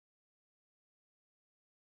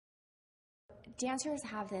dancers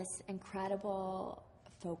have this incredible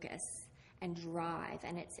focus and drive,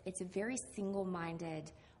 and it's a very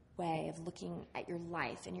single-minded way of looking at your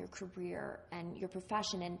life and your career and your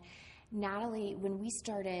profession. And Natalie, when we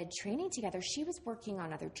started training together, she was working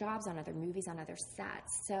on other jobs, on other movies, on other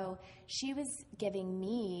sets. So she was giving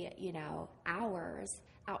me, hours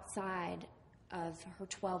outside of her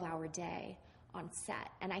 12-hour day on set.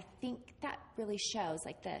 And I think that really shows,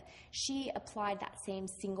 she applied that same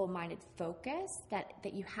single-minded focus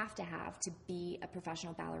that you have to be a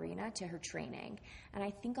professional ballerina to her training. And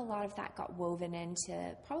I think a lot of that got woven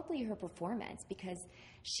into probably her performance, because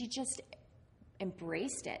she just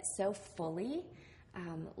embraced it so fully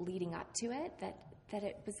leading up to it that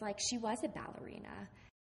it was like she was a ballerina.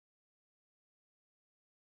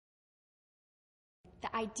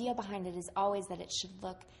 The idea behind it is always that it should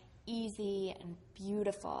look easy and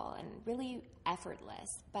beautiful and really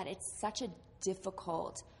effortless, but it's such a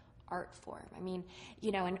difficult art form. I mean,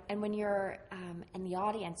 and when you're in the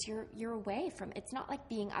audience, you're away from, it's not like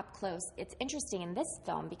being up close. It's interesting in this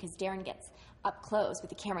film because Darren gets up close with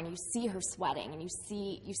the camera and you see her sweating and you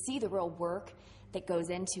see the real work that goes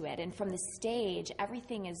into it. And from the stage,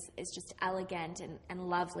 everything is just elegant and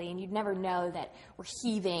lovely, and you'd never know that we're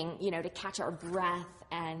heaving, to catch our breath,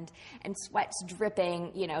 and sweat's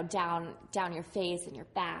dripping, down your face and your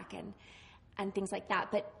back and things like that.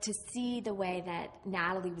 But to see the way that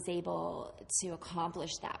Natalie was able to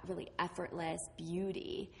accomplish that really effortless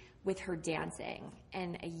beauty with her dancing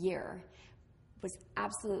in a year was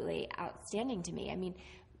absolutely outstanding to me. I mean,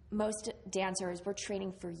 most dancers were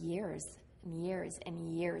training for years and years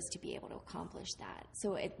and years to be able to accomplish that.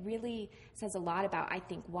 So it really says a lot about, I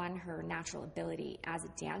think, one, her natural ability as a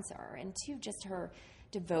dancer, and two, just her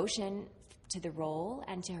devotion to the role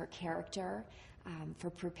and to her character, for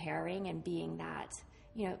preparing and being that,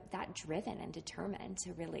 that driven and determined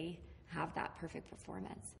to really have that perfect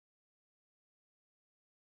performance.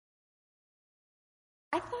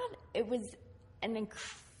 I thought it was an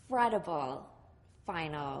incredible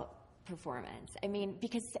final performance. I mean,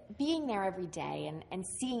 because being there every day and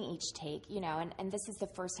seeing each take, and this is the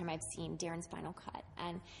first time I've seen Darren's final cut,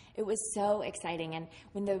 and it was so exciting. And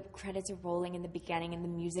when the credits are rolling in the beginning and the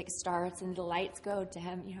music starts and the lights go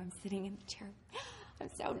dim, I'm sitting in the chair. I'm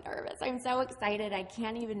so nervous. I'm so excited. I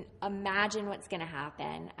can't even imagine what's going to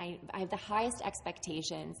happen. I have the highest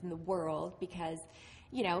expectations in the world because,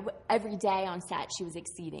 every day on set she was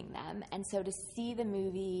exceeding them. And so to see the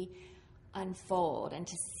movie unfold and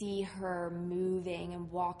to see her moving and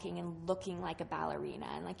walking and looking like a ballerina,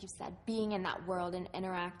 and like you said, being in that world and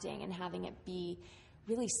interacting and having it be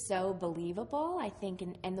really so believable, I think,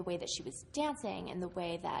 in the way that she was dancing and the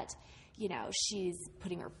way that, she's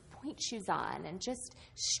putting her point shoes on and just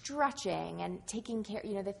stretching and taking care,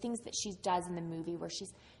 the things that she does in the movie where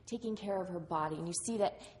she's taking care of her body, and you see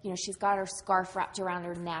that, she's got her scarf wrapped around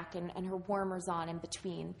her neck and her warmers on in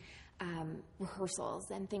between rehearsals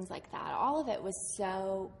and things like that. All of it was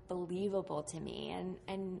so believable to me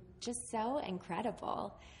and just so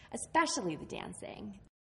incredible, especially the dancing.